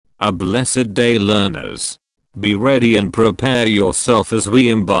A blessed day, learners. Be ready and prepare yourself as we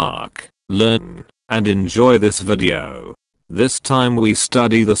embark, learn, and enjoy this video. This time we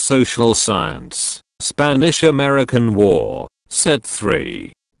study the social science, Spanish-American War, Set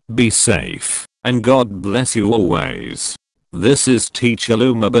 3. Be safe, and God bless you always. This is Teacher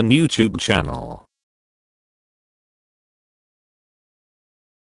Lumaban YouTube channel.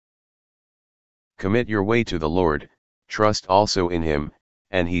 Commit your way to the Lord, trust also in him,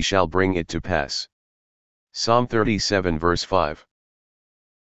 and he shall bring it to pass. Psalm 37 verse 5.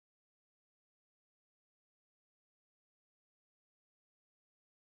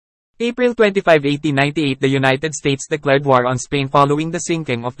 April 25, 1898, the United States declared war on Spain following the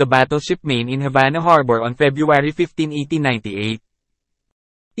sinking of the battleship Maine in Havana Harbor on February 15, 1898.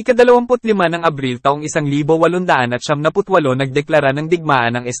 Ika-25 ng Abril taong 1898 nagdeklara ng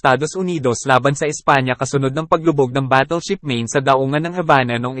digmaan ng Estados Unidos laban sa Espanya kasunod ng paglubog ng battleship Maine sa daungan ng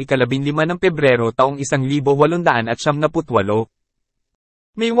Havana noong ika-15 ng Pebrero taong 1898.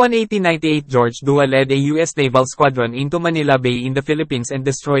 May 1, 1898, George Dua led a U.S. naval squadron into Manila Bay in the Philippines and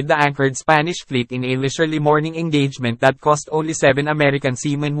destroyed the anchored Spanish fleet in a leisurely morning engagement that caused only 7 American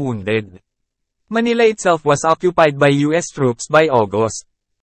seamen wounded. Manila itself was occupied by U.S. troops by August.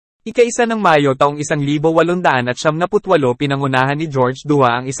 Ika-1 ng Mayo taong 1898 pinangunahan ni George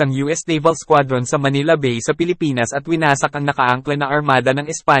Dua ang isang U.S. naval squadron sa Manila Bay sa Pilipinas at winasak ang nakaangkla na armada ng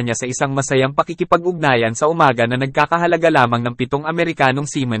Espanya sa isang masayang pakikipag-ugnayan sa umaga na nagkakahalaga lamang ng 7 Amerikanong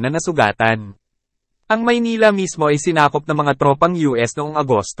seamen na nasugatan. Ang Maynila mismo ay sinakop ng mga tropang U.S. noong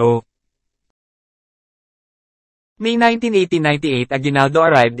Agosto. May 19, 1898, Aguinaldo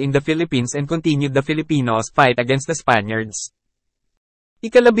arrived in the Philippines and continued the Filipinos' fight against the Spaniards.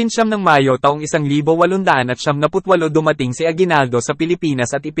 Ika-19 ng Mayo taong 1898 dumating si Aguinaldo sa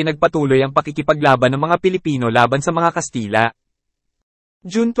Pilipinas at ipinagpatuloy ang pakikipaglaban ng mga Pilipino laban sa mga Kastila.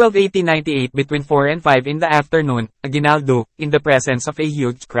 June 12, 1898, between 4 and 5 in the afternoon, Aguinaldo, in the presence of a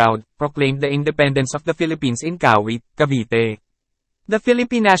huge crowd, proclaimed the independence of the Philippines in Kawit, Cavite. The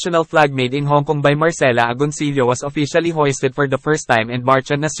Philippine national flag made in Hong Kong by Marcela Agoncillo was officially hoisted for the first time and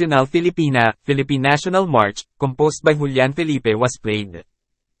Marcha Nacional Filipina, Philippine National March, composed by Julian Felipe was played.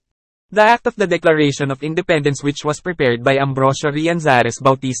 The act of the Declaration of Independence which was prepared by Ambrosio Rianzares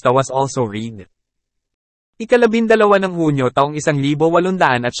Bautista was also read. Ika-12 ng Hunyo taong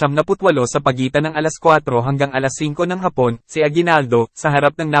 1898 sa pagitan ng alas 4 hanggang alas 5 ng hapon, si Aguinaldo, sa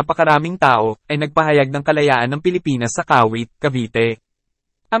harap ng napakaraming tao, ay nagpahayag ng kalayaan ng Pilipinas sa Kawit, Cavite.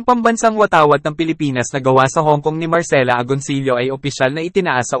 Ang pambansang watawat ng Pilipinas na gawa sa Hong Kong ni Marcela Agoncillo ay opisyal na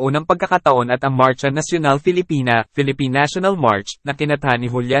itinaas sa unang pagkakataon at ang Marcha Nacional Filipina, Philippine National March, na kinatha ni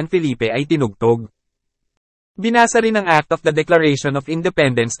Julian Felipe ay tinugtog. Binasa rin ang Act of the Declaration of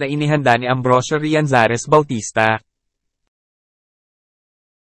Independence na inihanda ni Ambrosio Rianzares Bautista.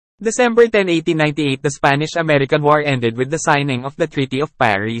 December 10, 1898, the Spanish-American War ended with the signing of the Treaty of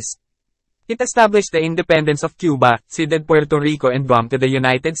Paris. It established the independence of Cuba, ceded Puerto Rico and Guam to the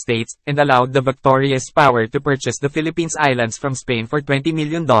United States, and allowed the victorious power to purchase the Philippines Islands from Spain for $20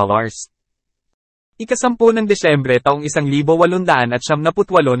 million. Ika-10 ng Desyembre taong 1898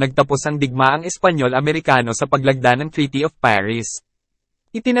 nagtapos ang digmaang Espanyol-Amerikano sa paglagda ng Treaty of Paris.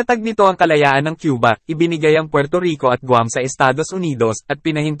 Itinatag nito ang kalayaan ng Cuba, ibinigay ang Puerto Rico at Guam sa Estados Unidos, at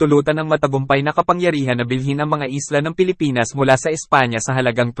pinahintulutan ng matagumpay na kapangyarihan na bilhin ang mga isla ng Pilipinas mula sa Espanya sa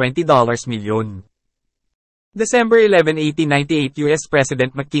halagang $20 milyon. December 11, 1898, U.S.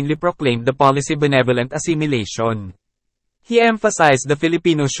 President McKinley proclaimed the policy benevolent assimilation. He emphasized the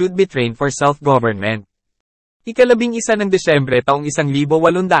Filipinos should be trained for self-government. Ika-11 ng Desyembre taong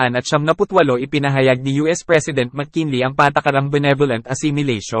 1898 ipinahayag ni U.S. President McKinley ang patakarang benevolent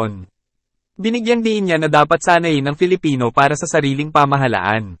assimilation. Binigyang diin niya na dapat sanayin ng Filipino para sa sariling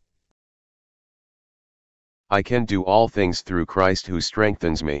pamahalaan. I can do all things through Christ who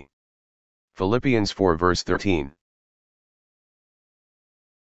strengthens me. Philippians 4 verse 13.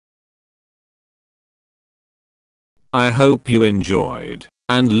 I hope you enjoyed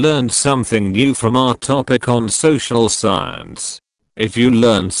and learned something new from our topic on social science. If you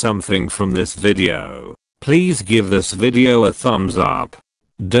learned something from this video, please give this video a thumbs up.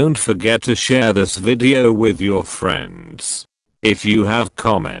 Don't forget to share this video with your friends. If you have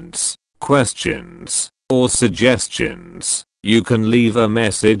comments, questions, or suggestions, you can leave a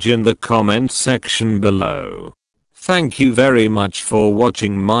message in the comment section below. Thank you very much for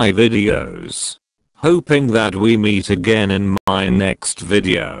watching my videos. Hoping that we meet again in my next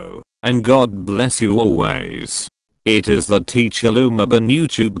video, and God bless you always. It is the Teacher Lumaban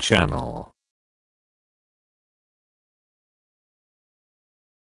YouTube channel.